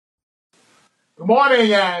Good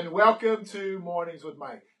morning and welcome to Mornings with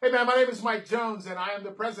Mike. Hey man, my name is Mike Jones and I am the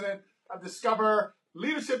president of Discover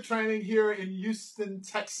Leadership Training here in Houston,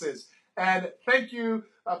 Texas. And thank you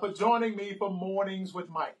for joining me for Mornings with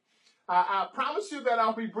Mike. I promise you that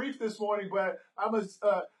I'll be brief this morning, but I was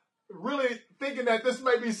really thinking that this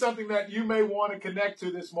may be something that you may want to connect to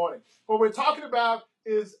this morning. What we're talking about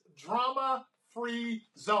is drama-free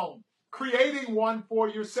zone, creating one for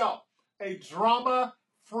yourself, a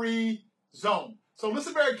drama-free zone. So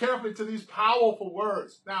listen very carefully to these powerful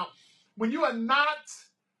words. Now, when you are not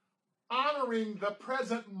honoring the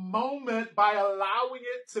present moment by allowing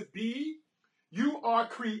it to be, you are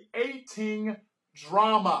creating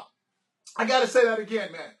drama. I got to say that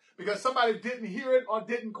again, man, because somebody didn't hear it or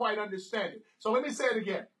didn't quite understand it. So let me say it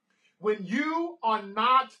again. When you are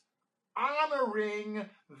not honoring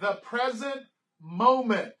the present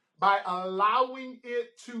moment by allowing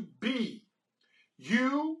it to be,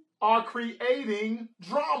 you are creating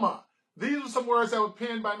drama. These are some words that were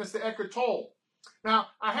penned by Mr. Eckhart Tolle. Now,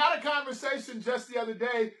 I had a conversation just the other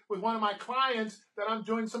day with one of my clients that I'm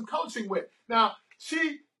doing some coaching with. Now,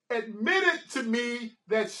 she admitted to me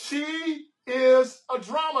that she is a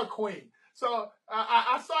drama queen. So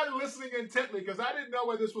I started listening intently because I didn't know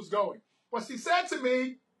where this was going. What she said to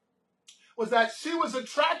me was that she was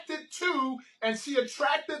attracted to and she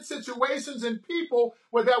attracted situations and people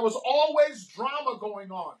where there was always drama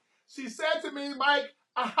going on. She said to me, Mike,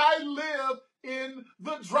 I live in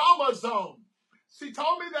the drama zone. She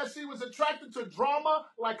told me that she was attracted to drama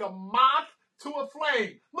like a moth to a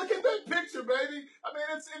flame. Look at that picture, baby. I mean,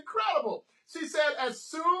 it's incredible. She said as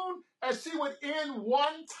soon as she would end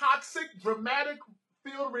one toxic,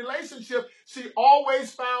 dramatic-filled relationship, she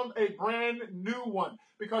always found a brand new one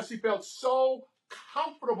because she felt so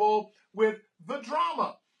comfortable with the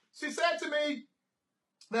drama. She said to me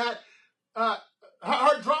that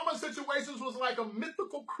her drama situations was like a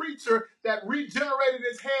mythical creature that regenerated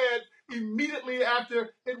its head immediately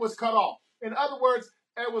after it was cut off. In other words,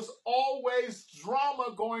 there was always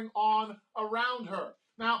drama going on around her.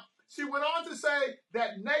 Now, she went on to say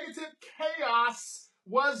that negative chaos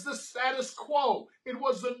was the status quo. It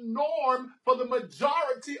was the norm for the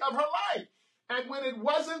majority of her life. And when it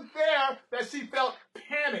wasn't there, that she felt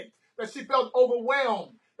panicked, that she felt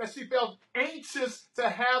overwhelmed, that she felt anxious to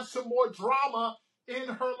have some more drama in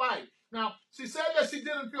her life. Now, she said that she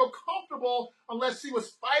didn't feel comfortable unless she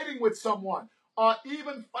was fighting with someone or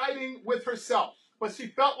even fighting with herself. But she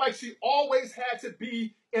felt like she always had to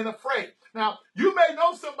be in a fray. Now, you may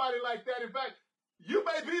know somebody like that. In fact, you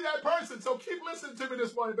may be that person. So keep listening to me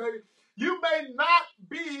this morning, baby. You may not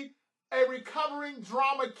be a recovering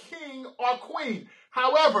drama king or queen.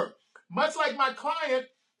 However, much like my client,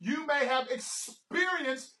 you may have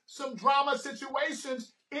experienced some drama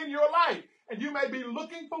situations in your life, and you may be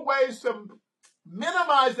looking for ways to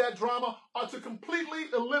minimize that drama or to completely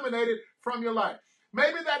eliminate it from your life.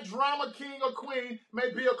 Maybe that drama king or queen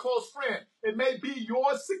may be a close friend. It may be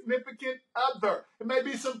your significant other. It may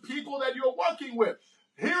be some people that you're working with.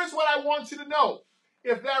 Here's what I want you to know.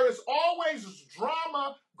 If there is always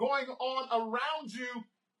drama going on around you,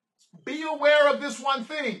 be aware of this one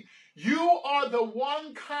thing. You are the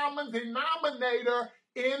one common denominator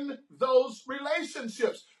in those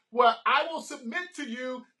relationships, where I will submit to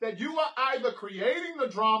you that you are either creating the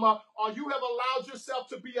drama or you have allowed yourself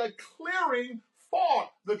to be a clearing for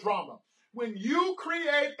the drama. When you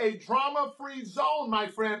create a drama-free zone, my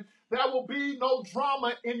friend, there will be no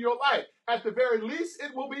drama in your life. At the very least,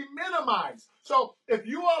 it will be minimized. So if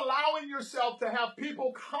you are allowing yourself to have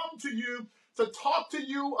people come to you to talk to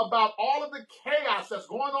you about all of the chaos that's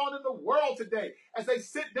going on in the world today, as they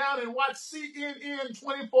sit down and watch CNN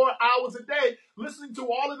 24 hours a day, listening to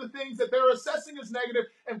all of the things that they're assessing as negative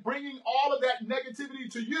and bringing all of that negativity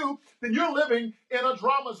to you, then you're living in a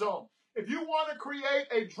drama zone. If you want to create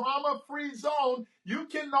a drama-free zone, you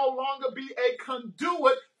can no longer be a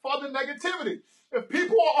conduit for the negativity. If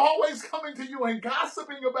people are always coming to you and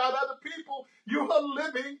gossiping about other people, you are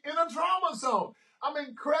living in a drama zone. I'm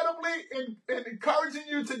incredibly encouraging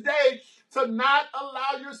you today to not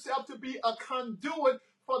allow yourself to be a conduit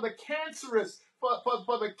for the cancerous,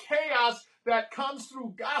 for the chaos that comes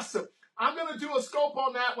through gossip. I'm going to do a scope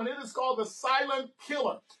on that when it is called the silent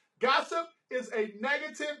killer. Gossip is a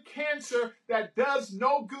negative cancer that does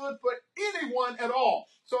no good for anyone at all.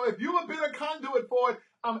 So if you have been a conduit for it,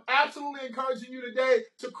 I'm absolutely encouraging you today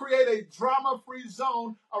to create a drama-free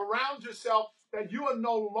zone around yourself that you are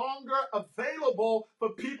no longer available for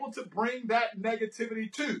people to bring that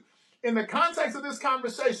negativity to. In the context of this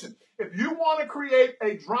conversation, if you want to create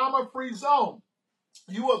a drama-free zone,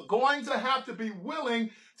 You are going to have to be willing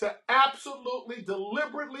to absolutely,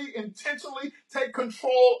 deliberately, intentionally take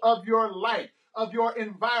control of your life, of your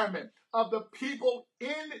environment, of the people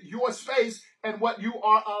in your space, and what you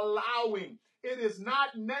are allowing. It is not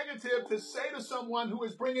negative to say to someone who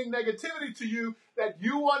is bringing negativity to you that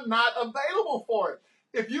you are not available for it.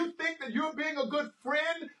 If you think that you're being a good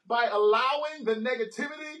friend by allowing the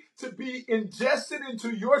negativity to be ingested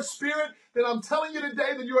into your spirit, then I'm telling you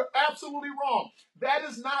today that you're absolutely wrong. That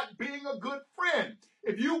is not being a good friend.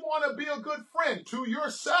 If you want to be a good friend to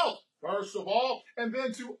yourself, first of all, and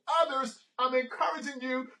then to others, I'm encouraging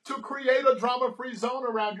you to create a drama-free zone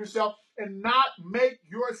around yourself and not make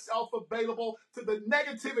yourself available to the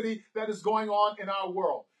negativity that is going on in our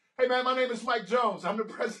world. Hey man, my name is Mike Jones. I'm the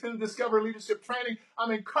president of Discover Leadership Training.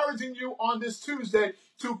 I'm encouraging you on this Tuesday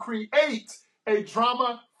to create a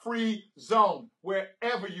drama-free zone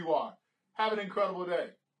wherever you are. Have an incredible day.